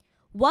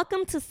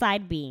Welcome to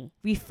Side B,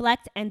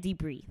 Reflect and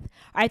Debrief.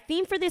 Our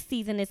theme for this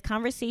season is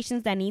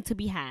conversations that need to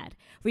be had,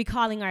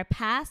 recalling our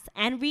past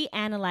and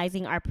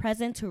reanalyzing our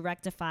present to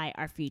rectify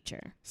our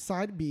future.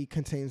 Side B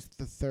contains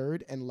the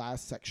third and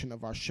last section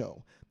of our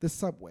show, the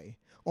subway.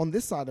 On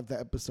this side of the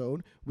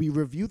episode, we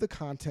review the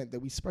content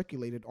that we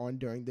speculated on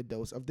during the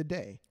dose of the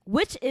day,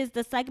 which is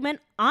the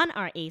segment on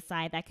our A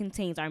side that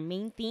contains our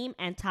main theme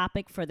and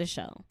topic for the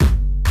show.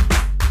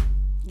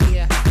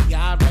 Yeah,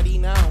 y'all already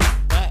know.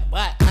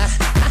 What?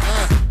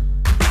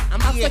 I'm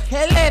about to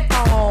kill it,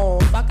 though.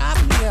 Fuck out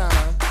here.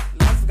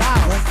 Let's go.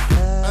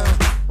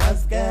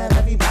 What's good,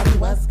 everybody?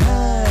 What's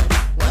good?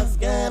 What's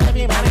good,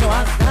 everybody?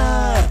 What's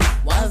good?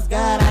 What's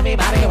good,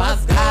 everybody?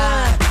 What's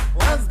good?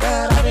 What's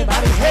good,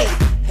 everybody?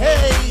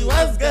 Hey,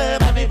 what's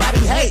good, everybody?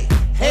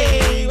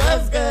 Hey,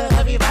 what's good,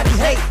 everybody?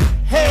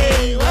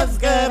 Hey, what's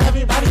good,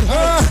 everybody?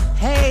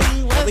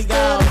 Hey, what's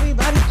good,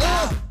 everybody?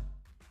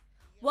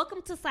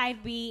 Welcome to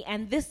Side B,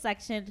 and this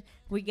section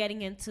we're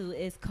getting into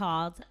is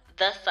called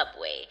The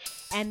Subway.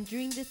 And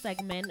during this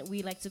segment,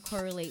 we like to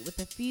correlate with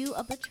a few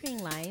of the train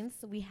lines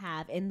we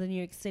have in the New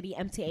York City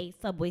MTA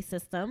subway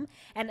system.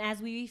 And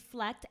as we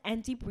reflect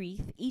and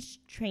debrief,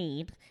 each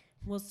train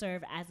will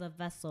serve as a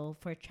vessel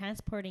for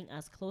transporting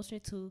us closer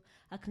to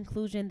a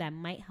conclusion that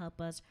might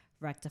help us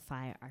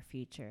rectify our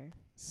future.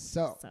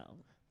 So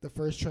the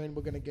first train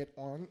we're going to get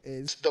on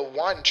is the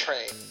one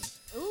train.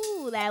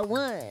 Ooh, that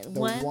one. The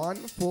one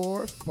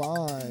for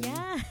fun.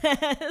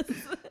 Yes.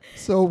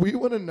 So we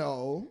want to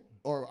know,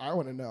 or I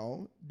want to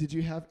know, did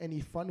you have any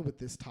fun with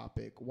this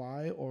topic?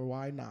 Why or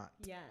why not?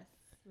 Yes.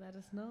 Let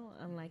us know,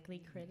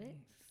 unlikely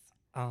critics.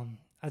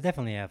 I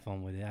definitely have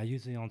fun with it. I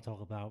usually don't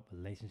talk about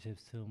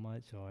relationships too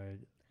much or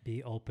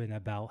be open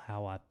about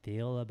how I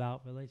feel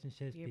about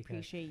relationships. We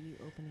appreciate you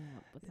opening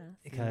up with us.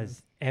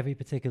 Because every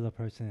particular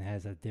person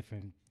has a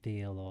different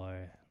feel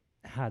or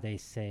how they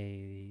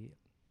say,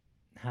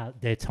 how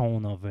their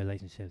tone of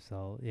relationships.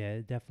 So, yeah,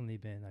 it's definitely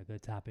been a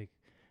good topic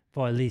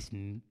for at least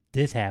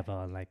this half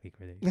of Unlikely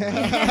Critics.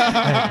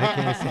 I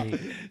can't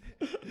say.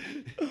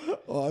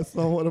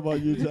 Awesome. What about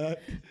you, Jack?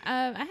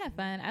 I had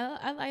fun.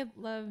 I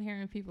love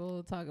hearing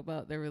people talk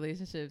about their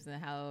relationships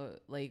and how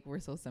like we're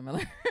so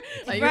similar.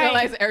 Like you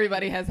realize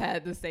everybody has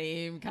had the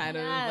same kind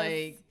of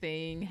like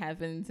thing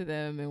happen to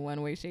them in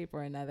one way, shape,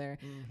 or another.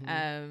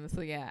 Mm-hmm.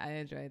 So yeah, I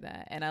enjoyed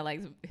that, and I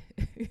liked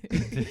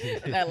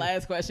that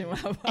last question.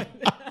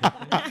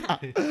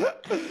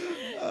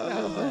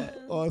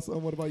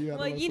 Awesome. What about you?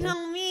 Well, you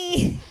know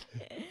me.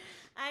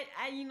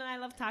 I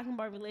love talking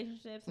about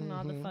relationships and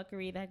all the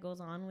fuckery that goes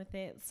on with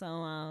it. So,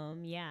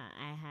 yeah,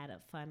 I had a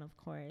fun, of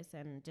course,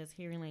 and just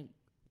hearing like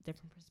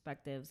different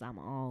perspectives, I'm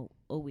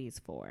always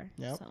for.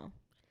 Yep. So,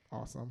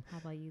 awesome. how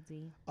about you,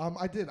 D?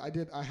 I did.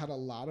 I had a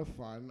lot of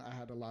fun.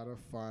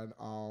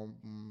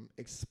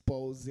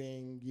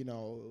 Exposing,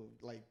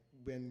 like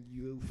when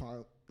you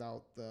found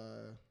out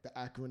the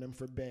acronym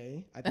for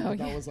BAE. I think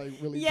that was like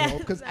really dope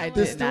because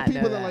there's still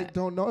people that like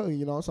don't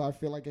know, so I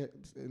feel like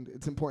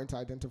it's important to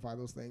identify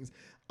those things.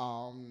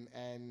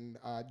 And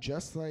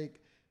just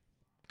like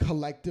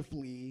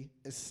collectively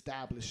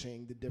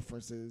establishing the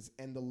differences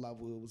and the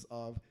levels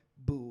of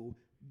boo,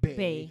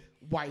 bae,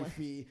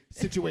 wifey,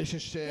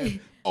 situationship,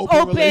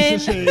 open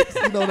relationships,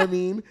 you know what I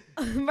mean?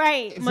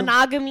 Right. It's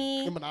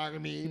monogamy,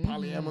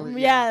 polyamory.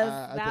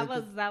 Yes, that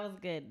was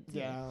good.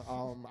 Yeah.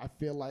 I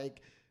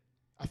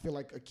feel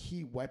like a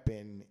key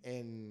weapon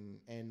in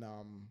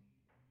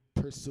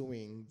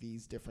pursuing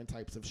these different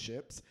types of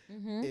ships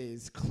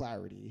is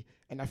clarity.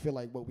 And I feel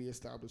like what we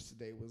established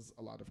today was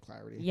a lot of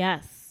clarity.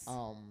 Yes.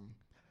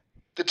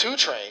 The two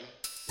train.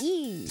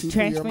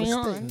 Transferring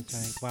on.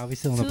 Wow, we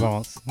still in the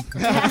Bronx.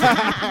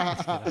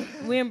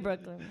 We're in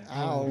Brooklyn.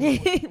 Ow.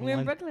 We're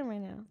in Brooklyn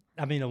right now.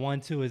 I mean, the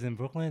 1-2 is in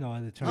Brooklyn or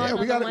the train? Yeah,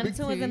 we got the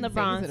 1-2 is in the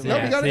Bronx.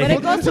 No, we got But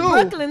it goes to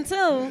Brooklyn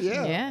too.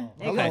 Yeah.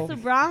 It goes to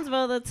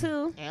Bronxville the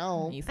too.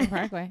 Ow. Eastern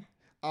Parkway.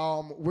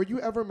 Were you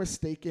ever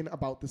mistaken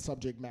about the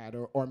subject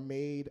matter or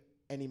made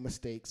any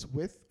mistakes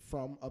with,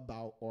 from,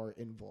 about, or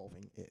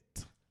involving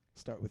it?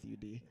 Start with you,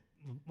 D.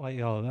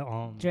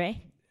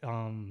 Dre?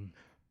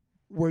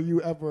 Were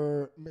you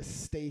ever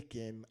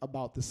mistaken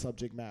about the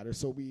subject matter?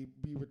 So we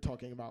were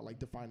talking about like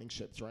defining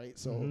ships, right?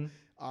 So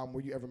were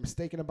you ever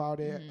mistaken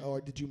about it,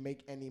 or did you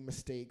make any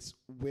mistakes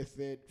with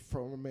it,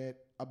 from it,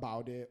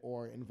 about it,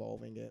 or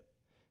involving it?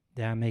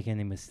 Did I make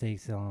any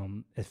mistakes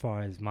as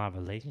far as my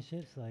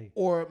relationships, like,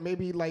 or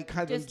maybe like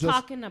kind of just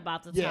talking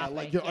about the topic,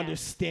 like your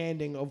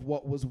understanding of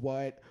what was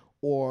what,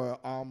 or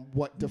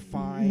what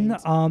defines?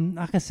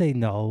 I can say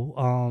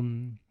no.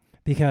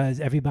 Because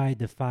everybody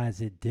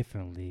defines it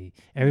differently.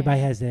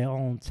 Everybody has their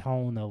own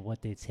tone of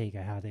what they take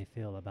and how they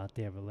feel about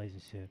their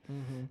relationship.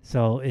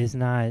 So it's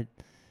not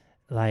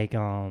like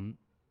I'm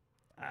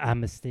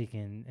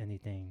mistaken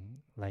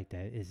anything like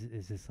that.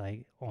 It's just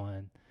like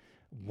on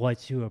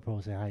what you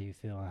approach and how you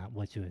feel and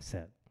what you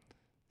accept.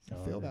 So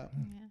I feel that.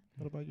 Yeah.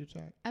 What about you,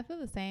 Jack? I feel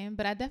the same,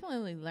 but I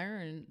definitely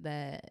learned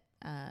that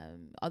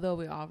although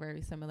we're all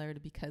very similar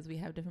because we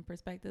have different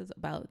perspectives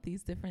about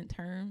these different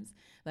terms,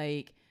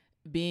 like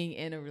being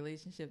in a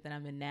relationship that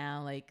I'm in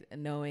now, like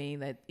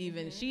knowing that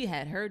even she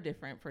had her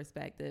different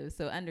perspectives.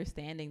 So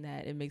understanding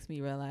that, it makes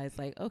me realize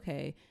like,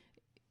 okay,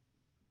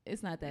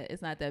 it's not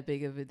that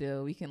big of a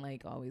deal. We can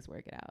like always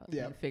work it out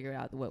and figure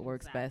out what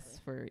works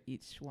best for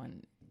each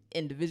one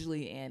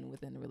individually and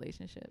within the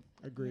relationship.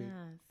 Agreed.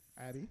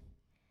 Yes. Addie?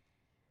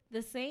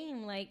 The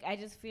same. Like, I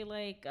just feel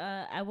like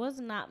I was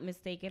not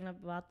mistaken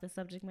about the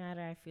subject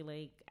matter. I feel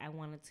like I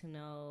wanted to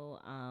know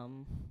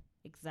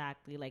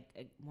exactly, like,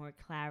 more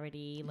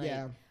clarity, like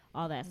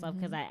all that stuff,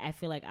 because I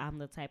feel like I'm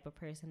the type of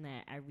person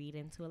that I read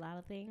into a lot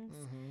of things.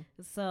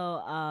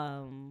 So,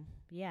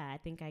 yeah, I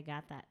think I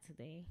got that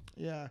today.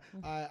 Yeah,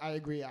 I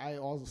agree. I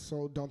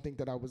also don't think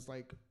that I was,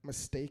 like,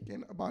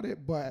 mistaken about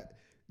it, but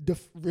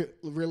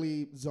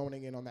really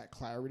zoning in on that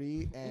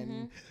clarity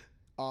and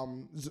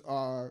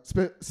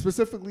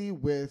specifically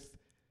with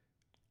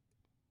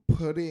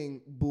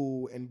putting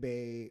Boo and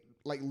Bae,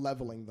 like,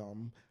 leveling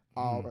them.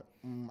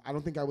 I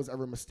don't think I was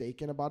ever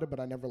mistaken about it, but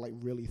I never like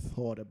really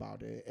thought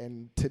about it.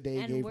 And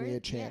today gave me a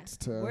chance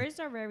to. Words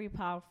are very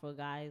powerful,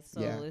 guys.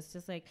 So it's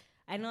just like,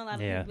 I know a lot of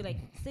people be like,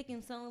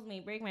 sticking stones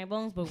may break my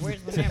bones, but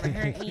words will never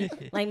hurt me.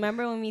 Like,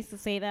 remember when we used to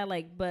say that?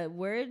 Like, but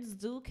words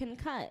can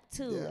cut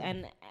too.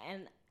 Yeah.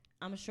 And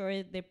I'm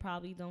sure they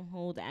probably don't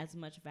hold as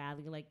much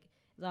value. Like,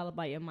 it's all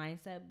about your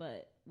mindset.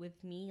 But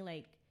with me,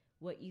 like,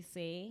 what you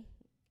say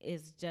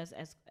is just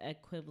as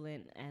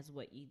equivalent as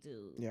what you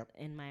do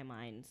in my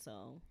mind.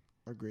 So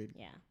agreed.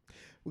 Yeah.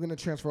 We're going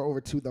to transfer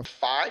over to the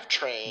 5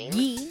 train.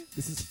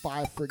 This is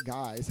 5 for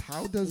guys.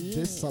 How does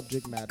this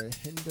subject matter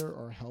hinder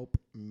or help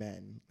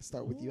men?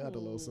 Start with you,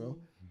 Adeloso.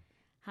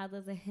 How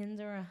does it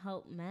hinder or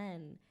help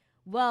men?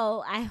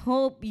 Well, I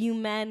hope you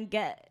men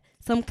get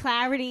some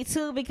clarity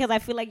too, because I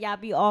feel like y'all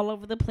be all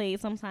over the place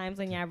sometimes,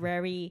 and y'all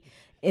very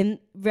in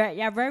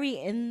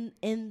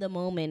the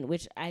moment,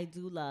 which I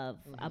do love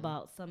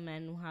about some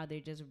men, how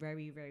they're just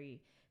very, very.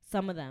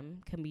 Some of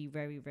them can be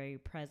very, very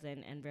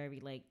present and very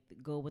like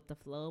go with the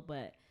flow,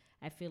 but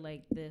I feel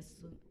like this,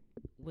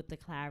 with the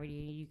clarity,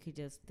 you could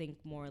just think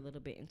more a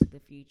little bit into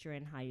the future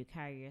and how you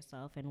carry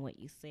yourself and what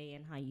you say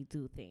and how you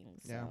do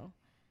things. Yeah. So,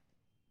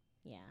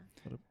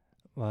 yeah.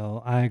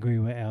 Well, I agree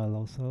with Al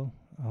also.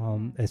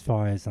 As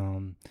far as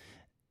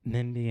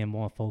men being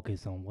more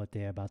focused on what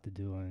they're about to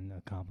do and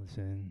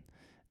accomplishing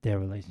their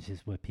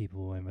relationships with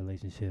people and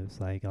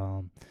relationships, like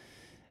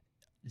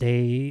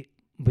we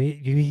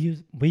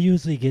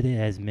usually get it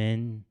as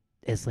men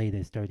as late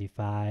as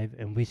 35,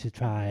 and we should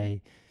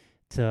try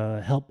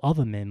to help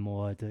other men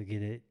more to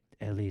get it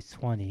at least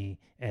 20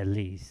 at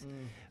least.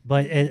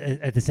 But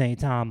at the same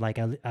time, like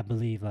I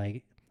believe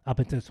like up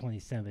until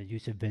 27, you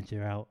should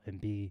venture out and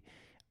be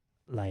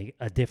like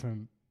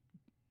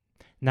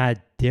not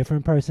a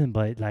different person,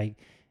 but like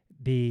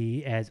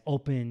be as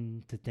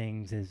open to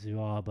things as you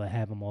are, but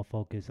have a more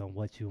focus on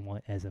what you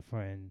want as a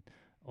friend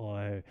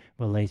or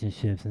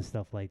relationships and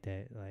stuff like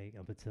that. Like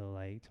up until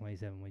like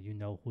 27, when you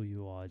know who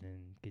you are, then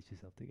get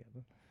yourself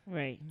together.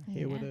 Right.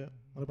 Here with it.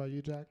 What about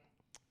you, Jack?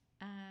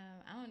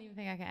 I don't even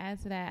think I can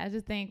add to that. I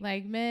just think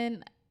like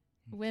men,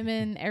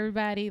 women,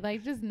 everybody,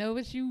 like just know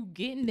what you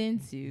getting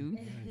into.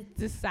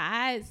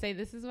 Decide, say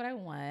this is what I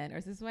want or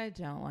this is what I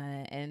don't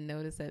want, and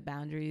know to set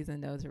boundaries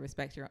and know to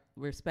respect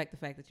the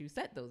fact that you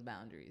set those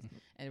boundaries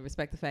and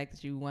respect the fact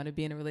that you want to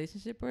be in a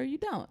relationship or you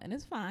don't, and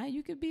it's fine.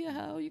 You could be a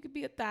hoe, you could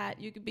be a thought,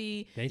 you could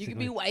be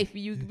wifey,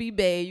 you could be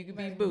bae, you could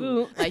be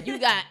boo. Like you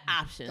got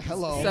options.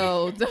 Hello.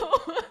 So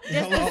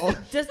don't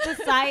just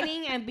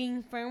deciding and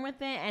being firm with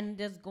it and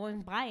just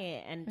going by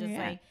it and just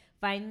like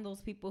finding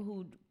those people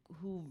who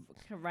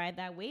can ride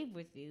that wave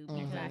with you.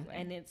 Exactly.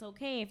 And it's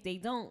okay if they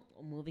don't.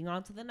 Moving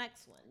on to the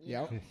next one.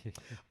 Yep.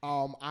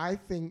 I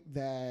think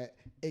that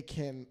it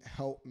can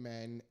help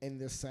men in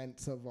the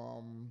sense of,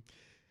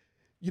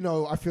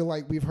 I feel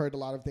like we've heard a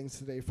lot of things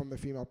today from the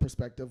female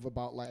perspective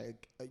about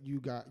like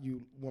you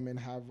women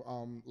have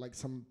like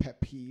some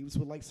pet peeves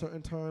with like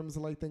certain terms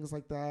and like things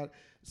like that.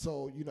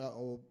 So you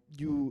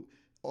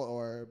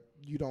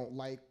don't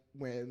like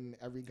when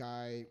every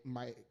guy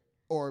might,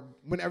 or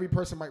when every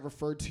person might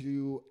refer to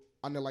you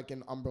under like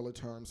an umbrella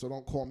term. So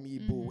don't call me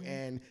boo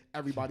and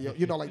everybody else,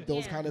 like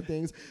those kind of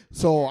things.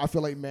 So I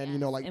feel like men,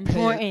 like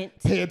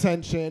pay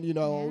attention,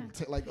 to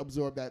like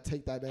absorb that,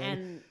 take that in.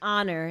 And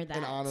honor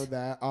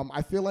that.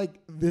 I feel like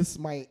this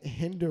might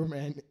hinder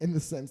men in the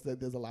sense that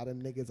there's a lot of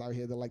niggas out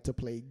here that like to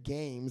play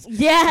games.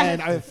 Yeah.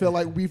 And I feel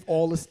like we've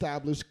all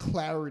established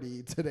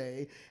clarity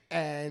today.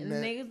 And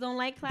niggas don't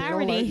like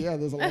clarity.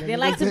 There's a lot of they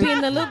like to be in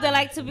the loop. They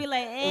like to be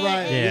like,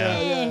 right.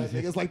 Yeah.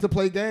 Niggas like to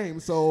play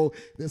games. So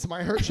this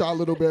might hurt y'all a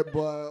little bit,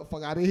 but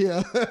fuck out of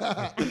here.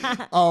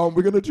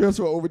 We're going to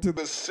transfer over to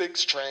the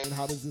 6 train.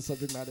 How does this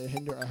subject matter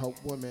hinder or help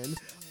women?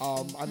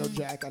 I know,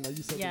 Jack,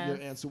 you said that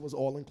your answer was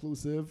all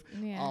inclusive.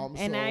 Yeah.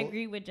 And I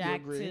agree with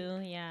Jack,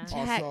 too. Yeah.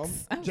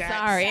 Awesome. I'm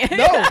sorry.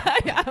 No.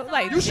 I was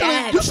like, you should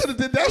have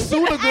did that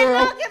sooner, girl.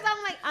 I know, because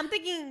I'm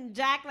thinking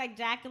Jack like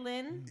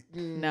Jacqueline.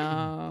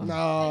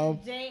 No.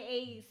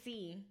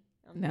 J-A-C.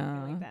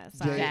 No. Like that.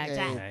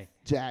 Sorry.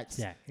 Jack.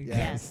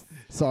 Yes.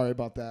 Sorry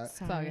about that.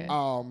 Sorry.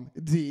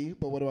 D,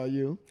 but what about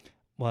you?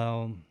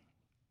 Well,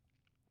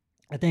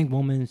 I think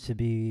women should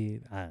be.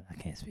 I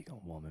can't speak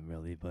on women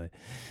really, but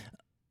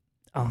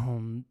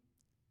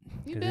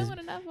you been with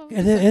enough of them.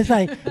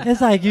 It's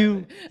like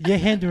you're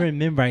hindering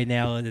men right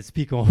now to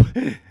speak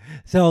on.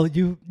 So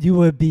you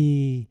would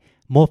be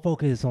more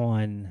focused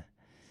on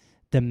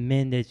the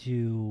men that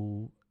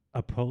you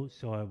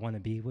approach or want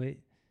to be with,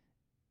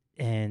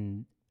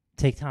 and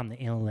take time to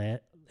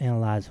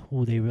analyze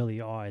who they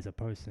really are as a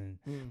person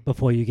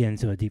before you get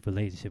into a deep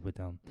relationship with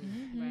them.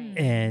 Right.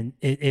 And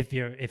if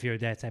you're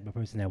that type of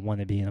person that want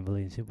to be in a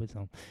relationship with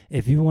them,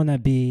 if you want to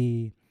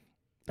be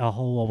a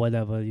hoe or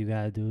whatever, you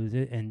gotta do is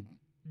it and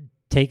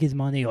take his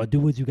money or do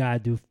what you gotta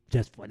do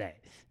just for that.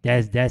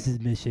 That's his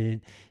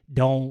mission.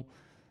 Don't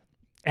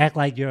act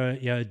like you're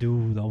a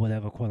dude or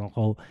whatever, quote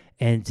unquote,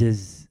 and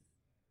just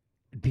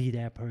be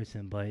that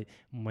person. But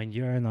when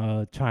you're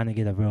in trying to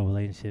get a real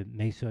relationship,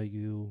 make sure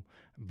you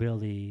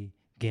really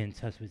get in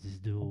touch with this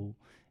dude,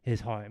 his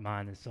heart,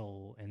 mind, and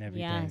soul, and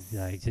everything. Yes.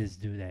 Like,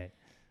 just do that.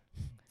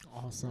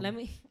 Awesome. Let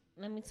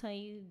me tell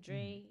you,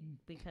 Dre,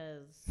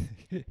 because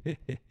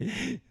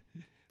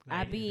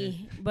I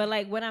be, but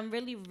like when I'm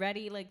really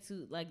ready, like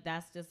to like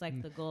that's just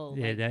like the goal.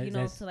 Yeah,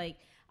 like, to like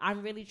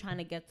I'm really trying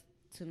to get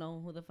to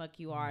know who the fuck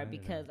you are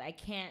because I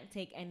can't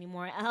take any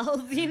more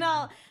else.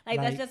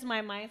 Like that's just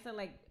my mindset.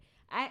 Like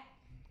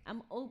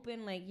I'm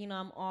open. Like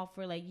I'm all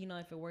for like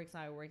if it works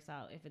out, it works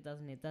out. If it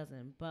doesn't, it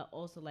doesn't. But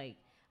also like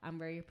I'm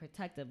very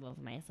protective of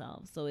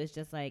myself. So it's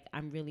just like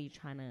I'm really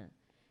trying to,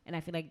 and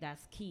I feel like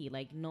that's key.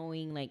 Like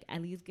knowing, like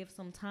at least give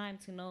some time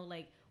to know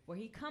like where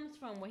he comes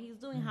from, what he's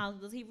doing, how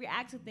does he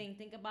react to things.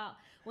 Think about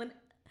when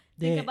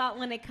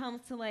it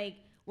comes to like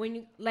when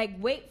you like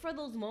wait for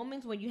those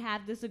moments when you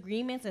have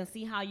disagreements and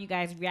see how you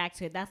guys react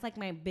to it. That's like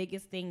my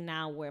biggest thing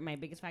now, where my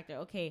biggest factor.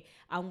 Okay,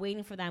 I'm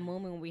waiting for that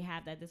moment when we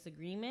have that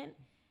disagreement.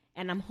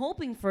 And I'm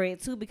hoping for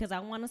it, too, because I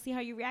want to see how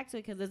you react to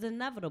it, because it's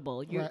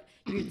inevitable. You're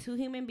two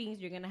human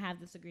beings. You're going to have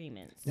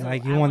disagreements. So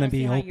like you want to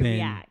be open.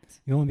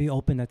 You want to be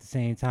open at the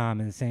same time,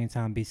 and at the same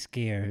time be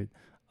scared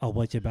of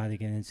what you're about to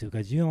get into,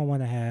 because you don't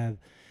want to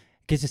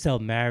get yourself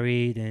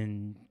married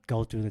and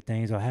go through the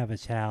things, or have a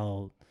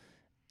child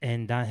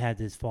and not have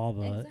this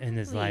father in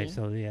his life.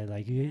 So, yeah,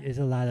 like it's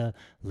a lot of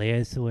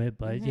layers to it.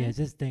 But, yeah,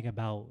 just think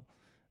about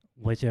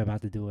what you're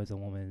about to do as a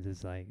woman.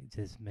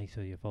 Just make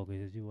sure you're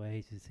focused. You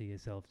hate to see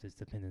yourself just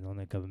dependent on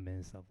the government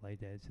and stuff like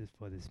that, just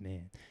for this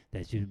man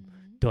that you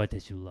thought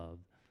that you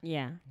loved.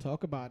 Yeah.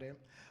 Talk about it.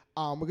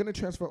 We're going to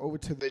transfer over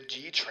to the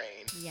G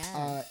Train.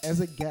 Yeah. As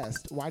a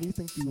guest, why do you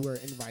think you were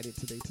invited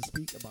today to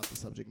speak about the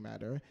subject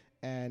matter?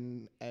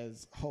 And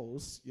as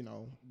hosts,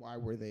 why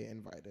were they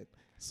invited?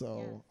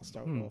 So I'll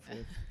start off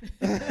with.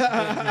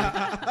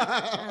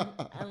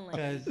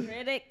 Unlike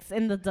critics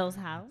in the Dose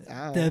House.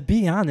 To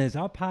be honest,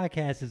 our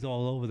podcast is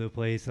all over the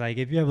place. Like,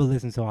 if you ever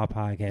listen to our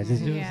podcast,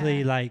 it's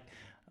usually like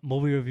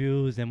movie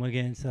reviews, and we'll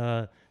get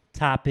into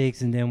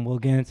topics, and then we'll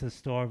get into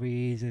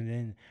stories, and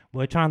then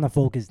we're trying to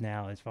focus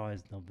now as far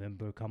as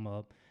November come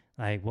up,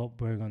 like what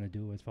we're going to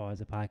do as far as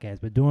the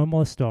podcast. We're doing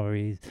more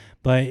stories,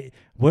 but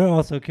we're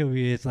also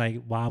curious,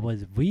 like, why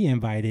was we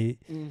invited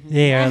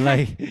there?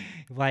 like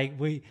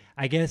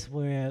I guess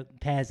we're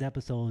past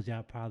episodes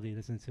y'all probably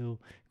listen to,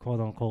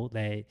 quote unquote,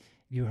 that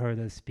you heard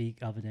us speak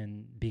other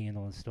than being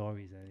on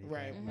stories and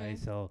anything, right?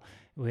 So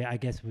I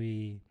guess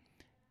we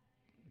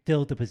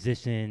filled the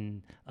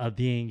position of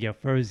being your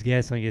first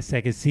guest on your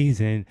second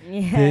season.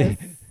 Yes.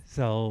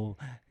 So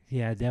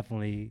yeah,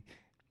 definitely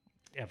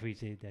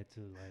appreciate that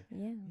too.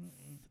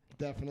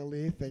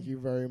 Definitely, thank you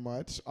very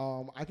much.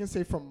 I can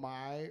say from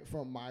my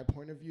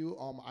point of view,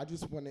 I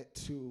just wanted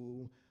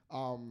to,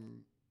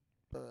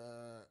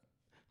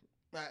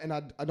 and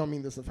I don't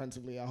mean this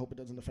offensively. I hope it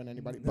doesn't offend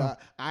anybody. No.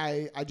 But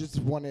I just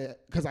wanted,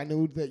 because I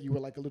knew that you were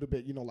like a little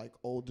bit, like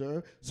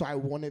older, so I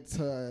wanted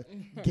to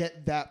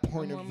get that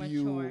point of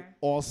view mature.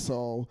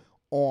 Also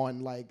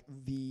on like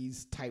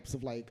these types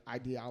of like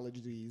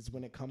ideologies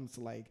when it comes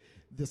to like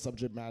the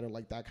subject matter,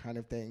 like that kind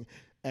of thing.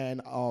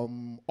 And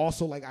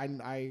also like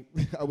I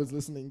was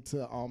listening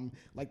to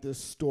like the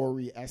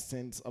story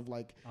essence of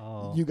like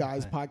you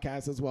guys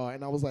podcast as well,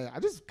 and I was like, I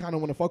just kind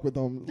of want to fuck with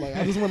them. Like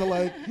I just want to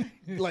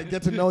like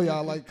get to know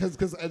y'all, like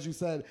because as you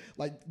said,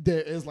 like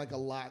there is like a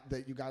lot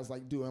that you guys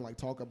like do and like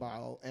talk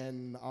about,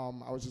 and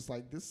I was just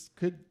like, this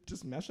could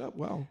just mesh up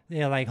well.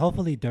 Yeah, like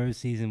hopefully third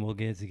season we'll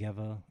get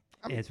together.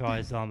 As far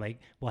as like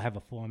we'll have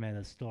a format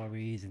of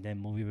stories and then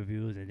movie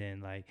reviews and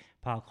then like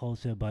pop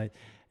culture, but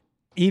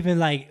even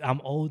like I'm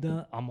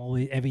older, I'm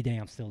always every day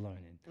I'm still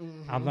learning.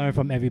 I'm learning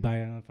from everybody.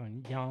 I learn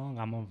from young,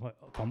 I'm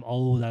from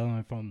old. I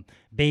learn from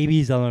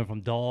babies. I learn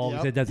from dogs.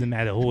 Yep. It doesn't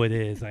matter who it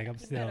is. Like I'm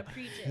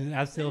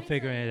still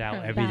figuring it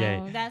out every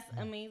day. That's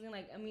amazing.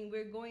 Like I mean,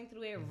 we're going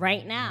through it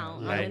right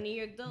now on the New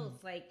York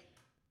Dose. Like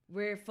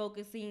we're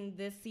focusing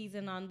this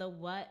season on the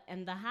what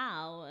and the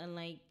how, and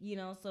like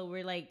so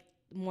we're like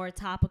more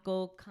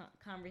topical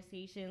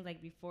conversations.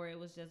 Like before it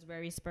was just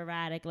very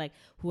sporadic, like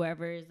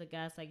whoever is the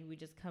guest, like we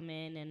just come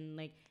in, and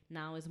like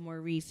now it's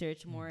more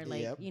research, more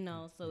like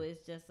so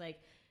it's just like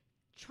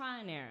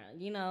try and error.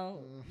 You know,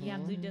 you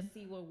have to just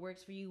see what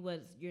works for you,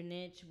 what's your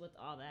niche, what's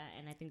all that.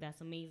 And I think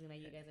that's amazing that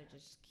you guys are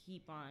just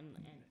keep on.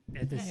 And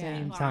at the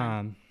same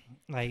time,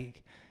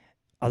 like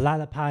a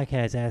lot of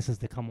podcasts ask us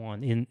to come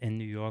on in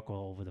New York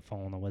or over the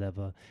phone or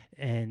whatever,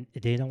 and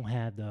they don't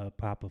have the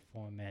proper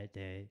format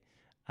that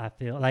I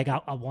feel like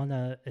I want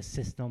to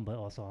assist them, but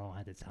also I don't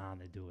have the time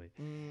to do it.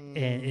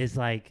 And it's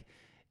like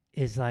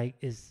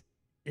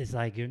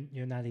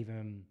you're not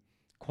even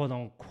quote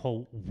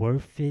unquote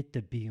worth it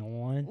to be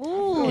on.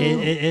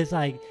 It's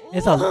like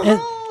it's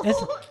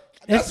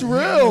that's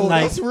real.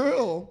 Like, that's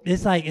real.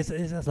 It's like it's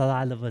a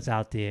lot of us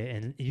out there,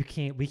 and we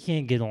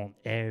can't get on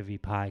every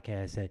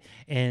podcast.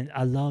 And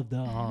I love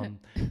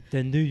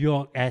the New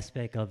York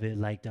aspect of it,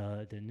 like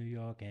the New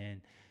York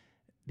and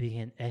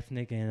being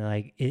ethnic, and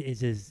like it's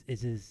just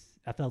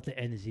I felt the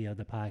energy of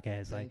the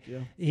podcast. Like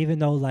even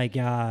though like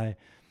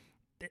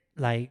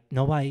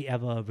nobody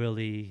ever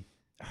really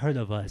heard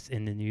of us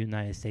in the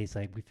United States,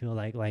 like we feel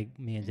like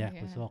me and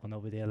Jack was talking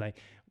over there, like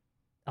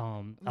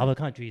other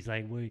countries,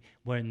 like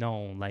we're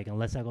known, like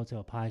unless I go to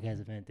a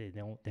podcast event,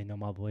 they know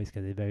my voice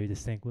because they're very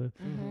distinctive.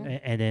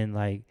 And then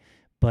like,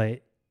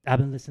 but I've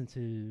been listening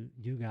to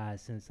you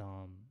guys since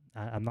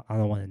I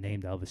don't want to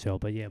name the other show,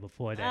 but yeah,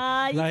 before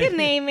that. You can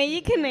name it.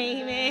 You can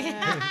name it.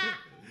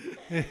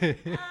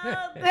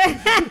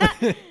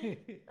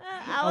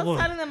 I was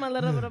telling them a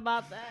little bit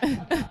about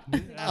that.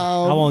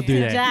 I won't do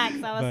that.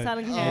 Jax, I was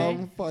telling her.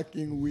 I'm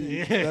fucking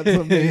weak. That's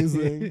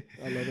amazing.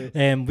 I love it.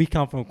 And we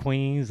come from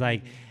Queens,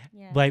 like.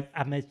 Like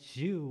I met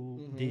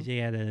you,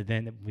 DJ, at an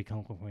event that we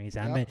come from Queens.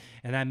 I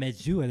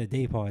met you at a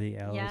day party,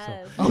 Ella.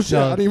 Yes. Shit!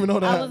 I didn't even know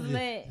that. I was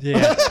lit.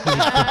 Yeah.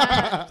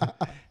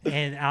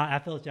 And I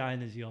felt y'all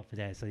energy off of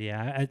that. So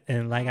yeah,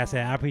 and like I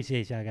said, I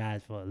appreciate y'all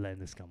guys for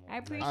letting us come on. I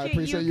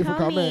appreciate you for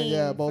coming.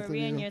 Yeah, both of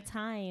you. And your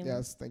time.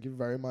 Yes, thank you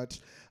very much.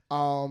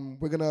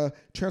 We're gonna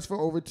transfer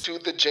over to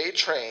the J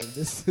Train.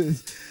 This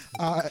is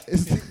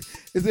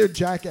is there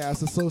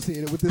jackass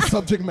associated with this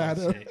subject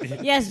matter?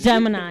 Yes,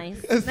 Gemini.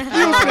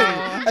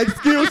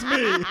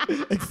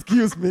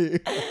 Excuse me.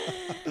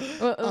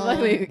 Well,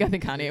 luckily, I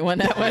think Kanye won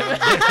that one.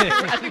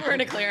 I think we're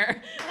in a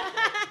clear.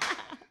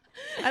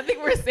 I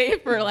think we're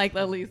safe for like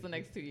at least the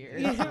next 2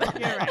 years. You're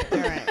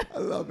right. I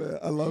love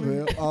it. I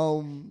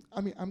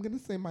mean, I'm gonna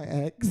say my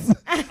ex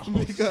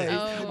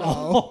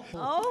because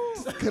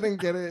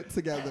couldn't get it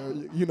together.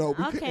 You know,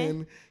 we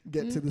couldn't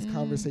get to this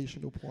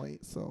conversational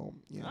point. So,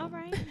 you know. All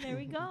right, there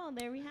we go.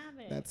 There we have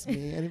it. That's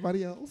me.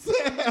 Anybody else?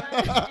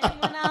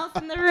 Anyone else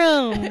in the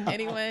room?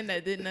 Anyone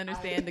that didn't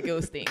understand the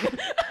ghosting?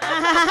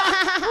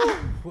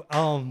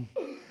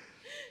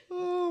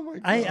 Oh my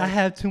God. I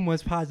have too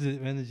much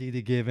positive energy to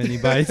give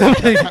anybody. So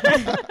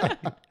I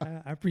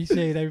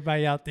appreciate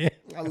everybody out there.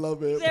 I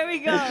love it. There we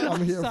go.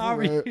 I'm here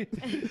Sorry. for it.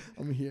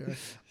 I'm here.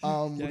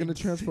 We're going to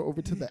transfer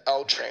over to the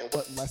L Train.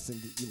 What lesson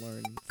did you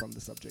learn from the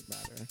subject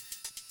matter?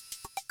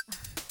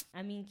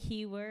 I mean,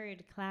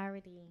 keyword,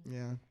 clarity.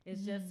 Yeah.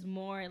 It's just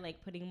more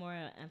like putting more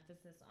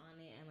emphasis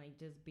on it and like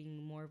just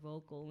being more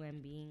vocal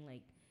and being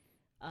like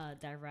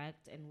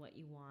direct in what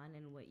you want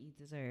and what you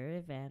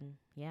deserve. And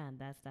yeah,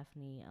 that's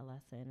definitely a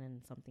lesson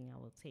and something I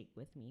will take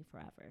with me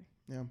forever.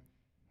 Yeah.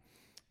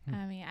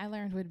 I mean, I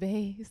learned what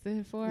Bay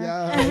stood for.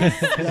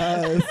 Yes.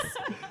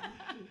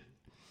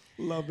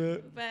 Love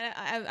it. But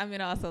I mean,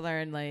 I also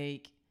learned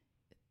like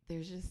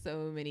there's just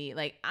so many,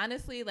 like,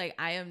 honestly, like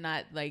I am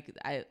not like,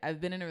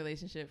 I've been in a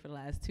relationship for the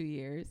last 2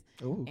 years.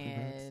 Ooh,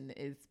 and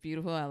it's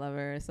beautiful. I love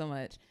her so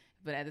much.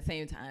 But at the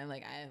same time,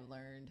 like I have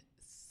learned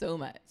so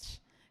much.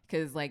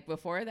 Because, like,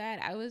 before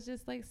that, I was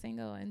just, like,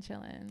 single and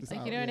chilling. Just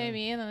like, you know what I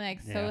mean? I'm, like,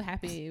 so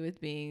happy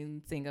with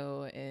being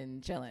single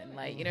and chilling.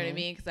 Like, you know what I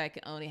mean? Because I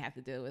can only have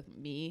to deal with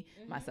me,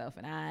 myself,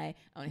 and I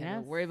only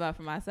have to worry about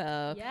for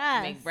myself.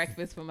 Make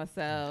breakfast for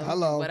myself.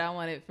 What I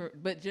wanted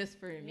but just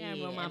for me.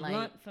 Yeah, roll my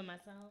blunt for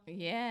myself.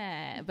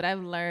 Yeah. But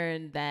I've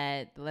learned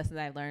that the lesson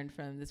I've learned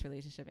from this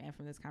relationship and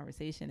from this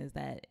conversation is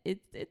that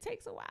it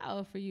takes a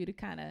while for you to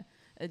kind of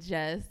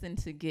adjust and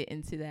to get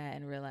into that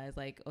and realize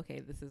like, okay,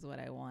 this is what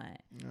I want.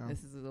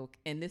 This is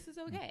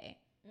okay.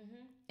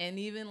 And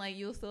even like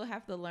you'll still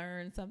have to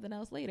learn something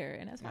else later,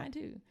 and that's fine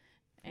too.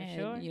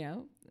 And you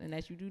know, and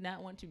that you do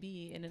not want to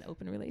be in an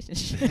open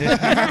relationship. I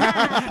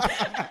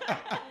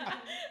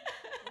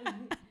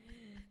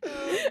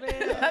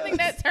think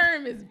that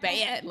term is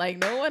bad. Like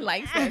no one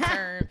likes that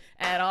term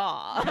at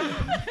all.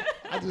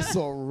 I just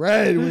saw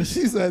red when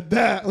she said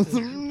that.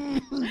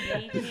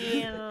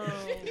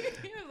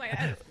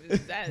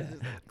 That is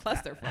just a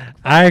clusterfuck.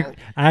 I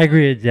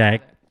agree with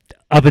Jack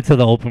up until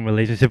the open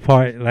relationship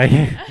part. Like,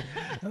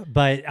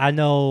 but I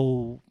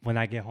know when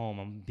I get home,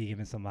 I'm gonna be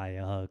giving somebody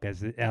a hug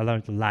because I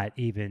learned a lot,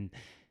 even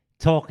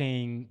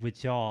talking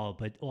with y'all,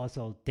 but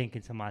also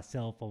thinking to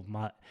myself of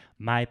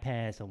my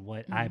past and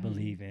what I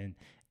believe in.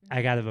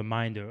 I got a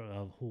reminder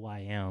of who I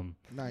am.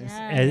 Nice.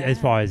 As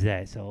far as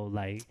that. So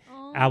like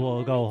I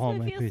will go home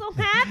and feel so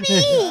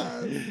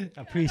happy.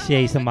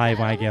 appreciate somebody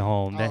when I get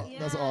home.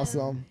 That's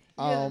awesome.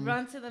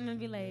 Run to them and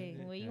be like,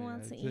 "What you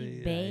want to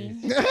eat,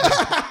 babe?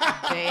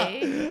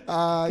 Babe, you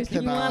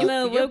want a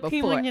little whipped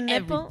cream on your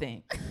nipple?"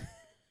 Everything.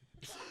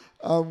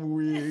 I'm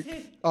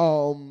weak.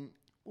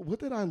 What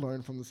did I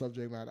learn from the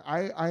subject matter?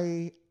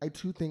 I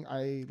too think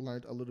I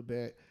learned a little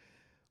bit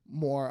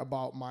more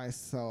about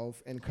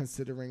myself and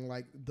considering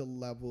like the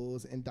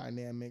levels and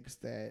dynamics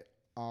that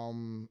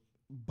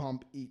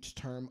bump each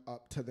term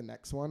up to the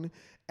next one.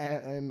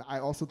 And I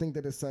also think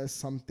that it says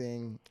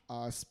something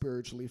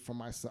spiritually for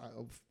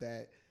myself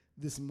that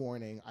this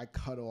morning I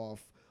cut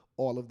off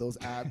all of those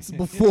apps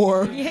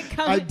before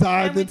I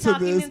dived into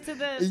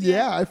this.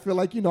 Yeah, I feel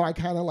like, I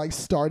kind of like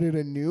started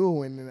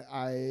anew, and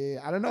I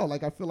don't know,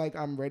 like I feel like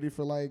I'm ready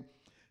for like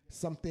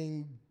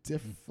something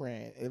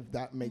different, if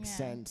that makes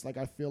sense. Like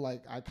I feel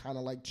like I kind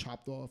of like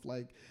chopped off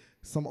like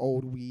some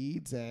old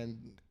weeds, and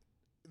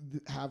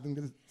having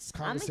this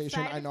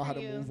conversation, I know how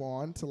to move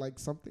on to like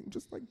something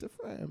just like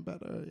different and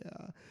better.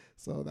 Yeah.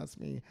 So that's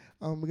me.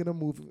 We're going to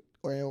move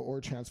or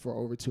transfer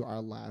over to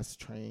our last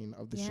train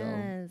of the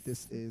show.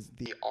 This is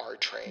the R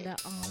train. The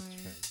R.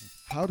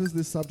 How does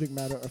this subject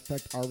matter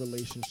affect our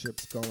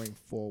relationships going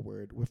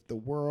forward with the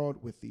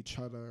world, with each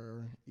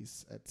other,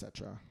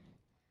 etc.?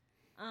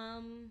 I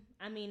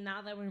mean,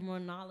 now that we're more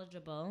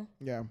knowledgeable,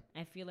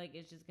 I feel like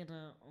it's just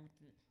gonna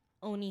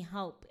only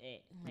help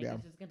it. Like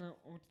it's just gonna.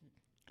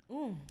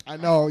 I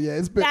know,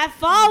 it's been that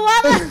fall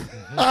weather.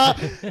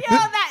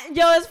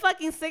 It's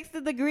fucking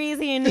 60 degrees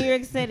here in New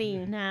York City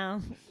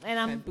now, and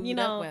I'm,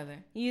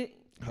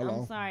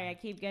 I'm sorry, I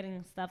keep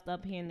getting stuffed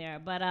up here and there,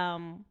 but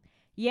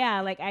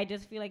like I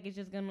just feel like it's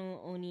just gonna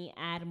only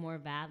add more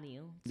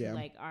value to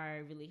like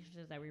our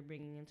relationships that we're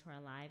bringing into our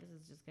lives.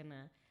 It's just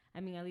gonna. I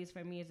mean, at least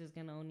for me, it's just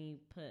going to only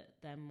put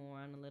them more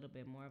on a little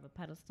bit more of a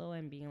pedestal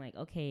and being like,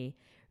 okay,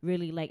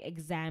 really like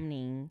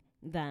examining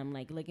them,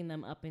 like looking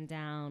them up and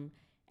down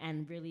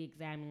and really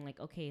examining like,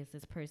 okay, is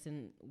this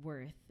person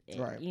worth it?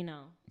 Right.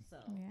 So,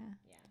 yeah.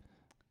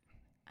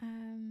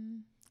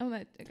 Go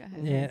ahead.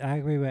 Yeah, I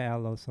agree with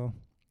Aloso.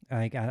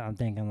 Like, I'm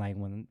thinking like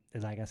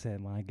like I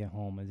said, when I get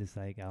home, it's just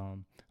like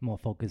more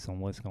focused on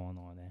what's going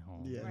on at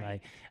home. Yeah. Right.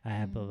 Like I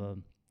have a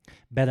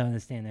better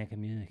understand that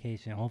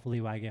communication.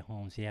 Hopefully when I get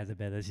home she has a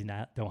better,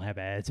 don't have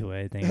an attitude or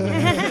anything.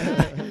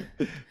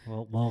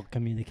 we'll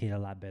communicate a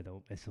lot better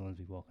as soon as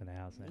we walk in the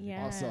house.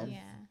 Awesome.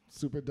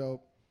 Super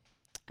dope.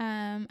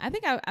 I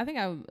think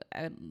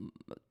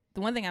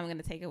the one thing I'm going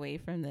to take away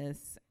from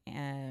this,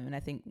 and I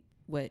think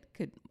what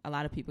could a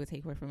lot of people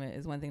take away from it,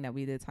 is one thing that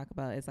we did talk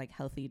about is like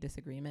healthy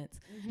disagreements.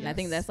 Mm-hmm. And I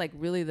think that's like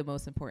really the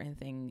most important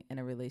thing in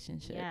a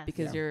relationship,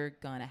 because you're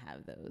gonna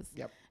have those.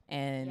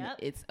 And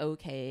it's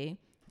okay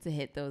to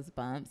hit those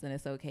bumps, and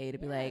it's okay to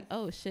be like,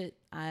 oh shit,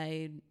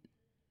 I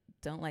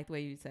don't like the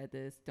way you said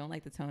this, don't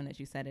like the tone that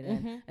you said it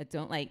in, I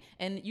don't like,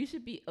 and you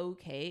should be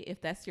okay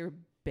if that's your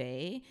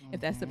bae,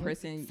 if that's the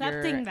person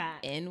you're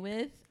in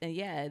with,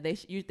 and they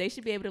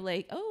should be able to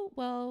like, oh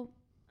well,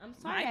 I'm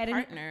sorry, my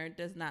partner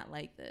does not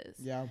like this,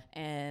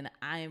 and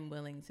I'm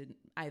willing to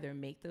either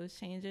make those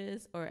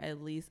changes or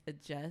at least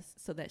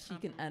adjust so that she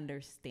can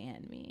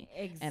understand me.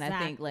 Exactly. And I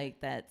think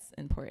like that's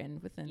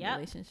important within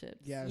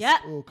relationships.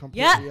 Yes. Oh,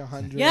 completely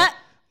 100.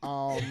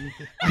 I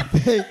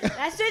think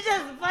that shit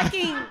just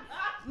fucking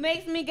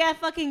makes me get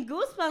fucking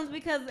goosebumps,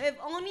 because if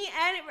only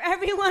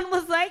everyone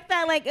was like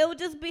that, like it would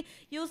just be,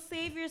 you'll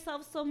save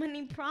yourself so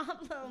many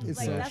problems. It's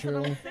like so that's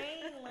true. what I'm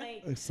saying.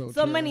 Like it's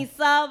so many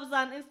subs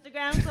on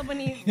Instagram, so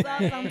many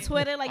subs on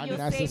Twitter. Like you'll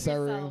save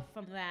yourself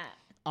from that.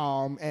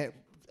 And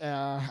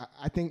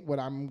I think what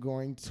I'm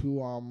going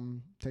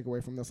to take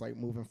away from this, like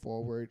moving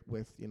forward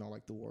with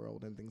like the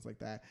world and things like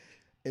that,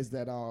 is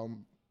that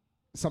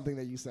something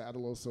that you said,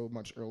 Adelo, so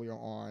much earlier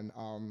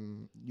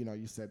on,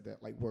 you said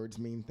that like words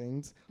mean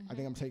things. I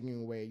think I'm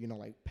taking away,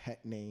 like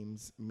pet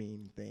names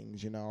mean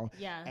things,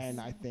 Yes. And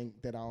I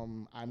think that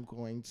I'm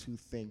going to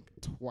think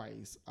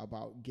twice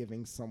about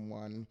giving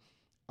someone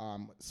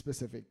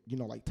specific,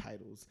 like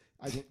titles.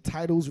 I think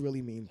titles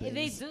really mean things.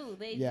 They do.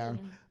 They do.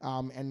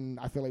 And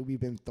I feel like we've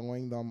been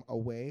throwing them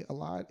away a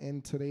lot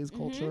in today's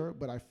culture,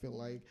 but I feel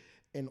like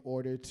in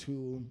order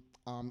to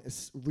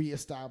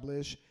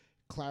reestablish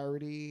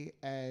clarity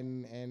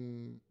and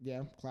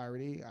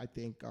clarity, I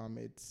think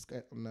it's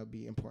gonna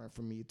be important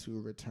for me to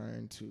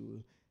return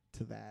to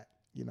that.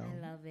 I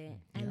love it.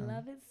 I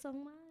love it so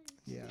much.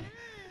 Yeah.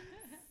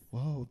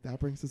 Whoa, that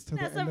brings us to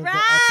the end of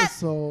the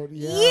episode.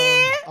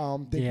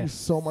 Thank you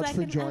so much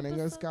for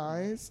joining us,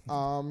 guys.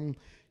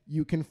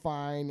 You can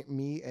find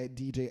me at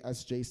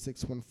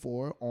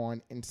DJSJ614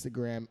 on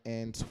Instagram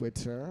and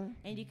Twitter.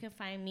 And you can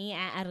find me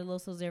at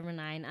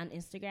Adeloso09 on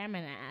Instagram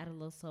and at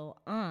Adeloso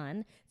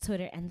on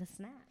Twitter and the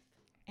Snap.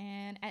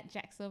 And at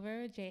Jack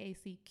Silver,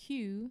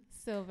 JACQ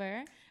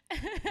Silver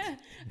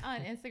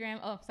on Instagram.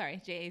 Oh,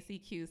 sorry,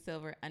 JACQ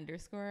Silver _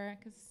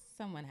 because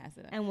someone has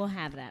it. And we'll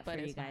have that for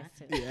you guys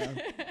too.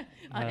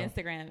 On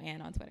Instagram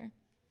and on Twitter.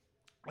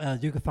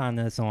 You can find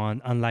us on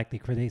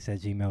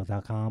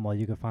unlikelycritics@gmail.com, or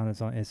you can find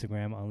us on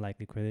Instagram,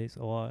 unlikelycritics,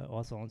 or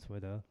also on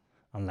Twitter,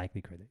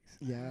 Unlikely Critics.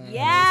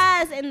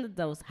 Yes, in the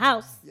Dose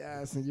House.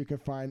 Yes, and you can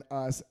find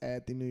us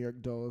at the New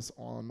York Dose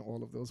on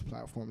all of those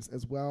platforms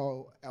as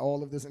well.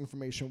 All of this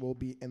information will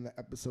be in the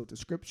episode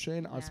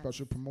description. Our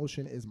special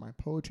promotion is my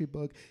poetry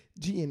book,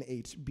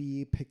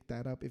 GNHB. Pick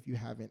that up if you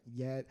haven't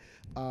yet.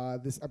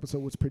 This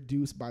episode was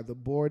produced by the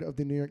board of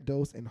the New York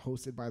Dose and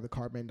hosted by the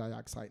Carbon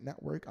Dioxide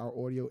Network. Our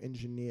audio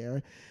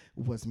engineer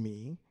was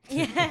me.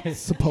 Yes.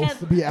 Supposed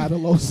to be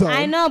Adeloso.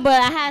 I know,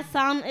 but I had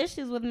sound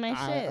issues with my shit.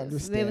 I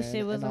understand.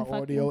 Shit and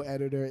our audio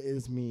editor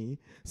is me.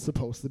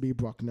 Supposed to be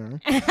Bruckner.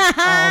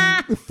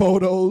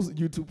 Photos,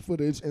 YouTube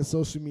footage, and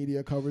social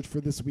media coverage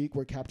for this week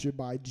were captured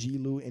by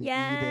G-Lu and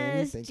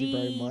Eden. Thank you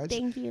very much.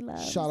 Thank you,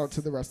 love. Shout out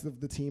to the rest of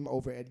the team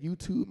over at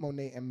YouTube,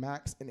 Monet and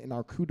Max, and in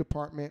our crew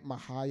department,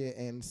 Mahaya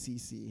and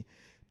Cece.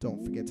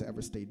 Don't forget to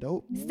ever stay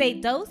dope. Stay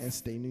dose. And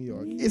stay New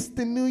York. It's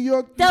the New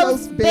York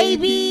Dose,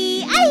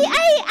 baby. Ay,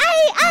 ay,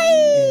 ay,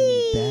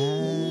 ay.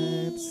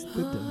 And that's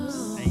the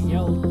dose. Hey,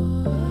 yo.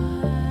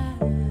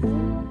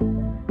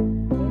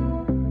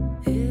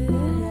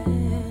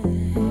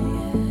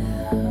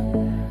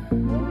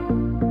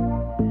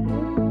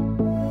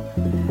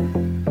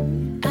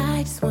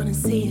 I just want to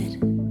see it.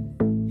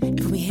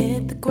 If we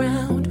hit the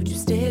ground, would you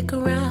stick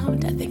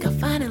around? I think I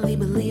finally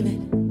believe it.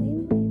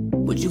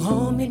 Would you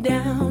hold me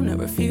down? I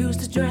refuse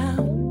to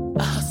drown.